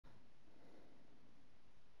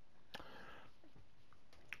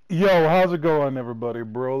Yo, how's it going, everybody?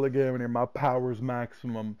 Broly Gaming here. My power's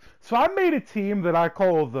maximum. So I made a team that I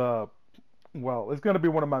call well, it's gonna be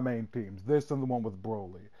one of my main teams. This and the one with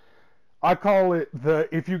Broly. I call it the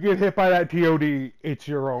if you get hit by that TOD, it's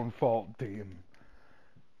your own fault team.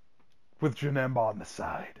 With Janemba on the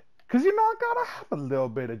side. Cause I gotta have a little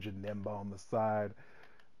bit of Janemba on the side.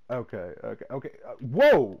 Okay.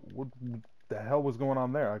 Whoa! What the hell was going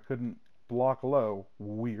on there? I couldn't block low.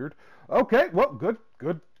 Weird. Okay, well, good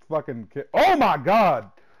fucking kick. Oh my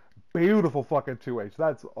god! Beautiful fucking 2H.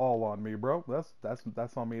 That's all on me, bro. That's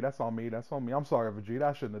on me. That's on me. That's on me. I'm sorry, Vegeta.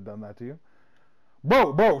 I shouldn't have done that to you.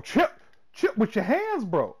 Bro, chip with your hands,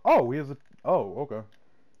 bro. Oh, he has a. Oh, okay.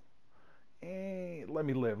 Let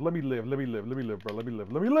me live, bro. Let me live,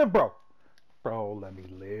 bro. Bro, let me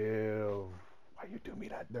live. Why you do me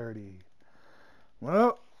that dirty?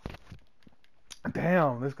 Well,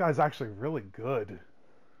 damn, this guy's actually really good.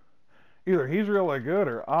 Either he's really good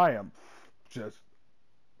or I am just...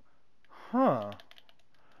 Huh.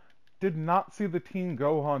 Did not see the Team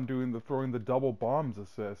Gohan doing the throwing the double bombs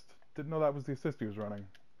assist. Didn't know that was the assist he was running.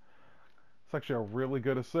 It's actually a really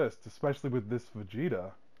good assist, especially with this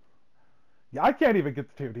Vegeta. Yeah, I can't even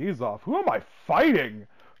get the TODs off. Who am I fighting?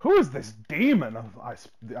 Who is this demon I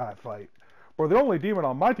fight? Bro, the only demon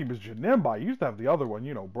on my team is Janemba. I used to have the other one,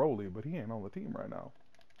 Broly, but he ain't on the team right now.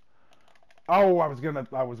 Oh, I was gonna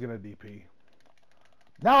DP.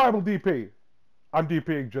 Now I will DP. I'm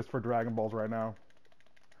DPing just for Dragon Balls right now.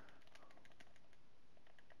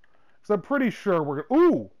 So I'm pretty sure we're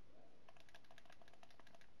gonna...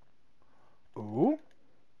 Ooh,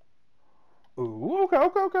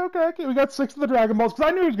 okay. We got 6 of the Dragon Balls,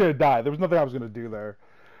 because I knew he was going to die. There was nothing I was going to do there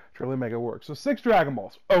to really make it work. So 6 Dragon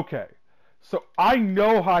Balls. Okay. So I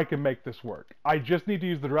know how I can make this work. I just need to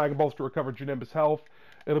use the Dragon Balls to recover Janemba's health.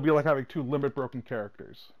 It'll be like having 2 limit broken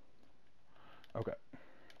characters. Okay.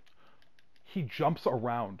 He jumps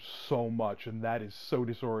around so much, and that is so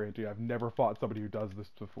disorienting. I've never fought somebody who does this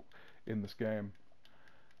before in this game.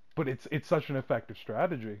 But it's such an effective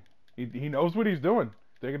strategy. He knows what he's doing.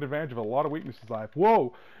 Taking advantage of a lot of weaknesses I have.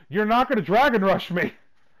 Whoa! You're not going to Dragon Rush me!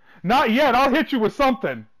 Not yet! I'll hit you with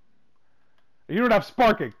something! You don't have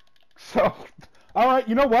Sparking. So, alright,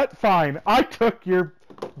 you know what? Fine. I took your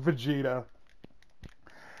Vegeta.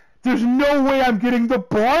 There's no way I'm getting the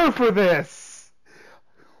bar for this!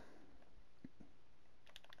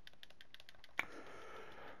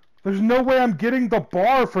 There's no way I'm getting the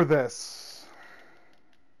bar for this.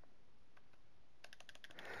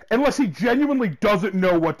 Unless he genuinely doesn't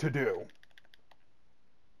know what to do.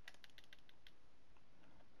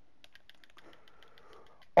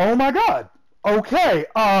 Oh my god. Okay,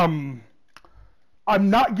 I'm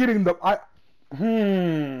not getting the...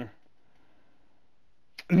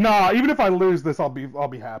 Nah, even if I lose this, I'll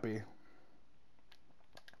be happy.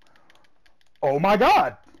 Oh my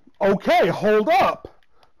god. Okay, hold up.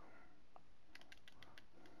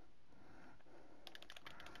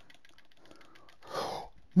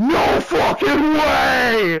 No fucking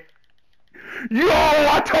way! Yo,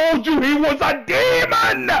 I told you he was a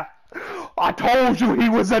demon! I told you he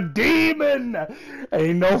was a demon!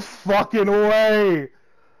 Ain't no fucking way!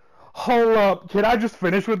 Hold up, can I just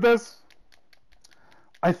finish with this?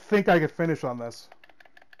 I think I could finish on this.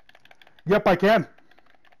 Yep, I can.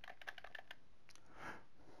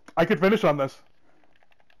 I could finish on this.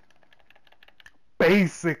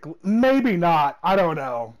 Basically, maybe not, I don't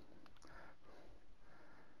know.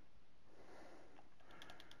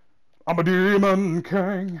 I'm a demon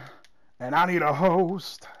king, and I need a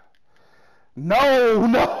host.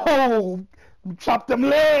 No! Chop them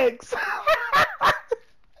legs!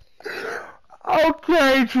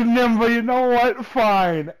 Okay, Janemba, you know what?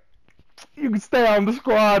 Fine. You can stay on the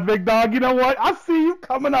squad, big dog. You know what? I see you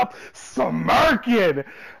coming up smirking.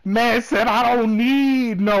 Man said, I don't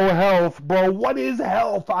need no health, bro. What is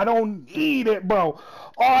health? I don't need it, bro.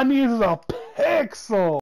 All I need is a pixel.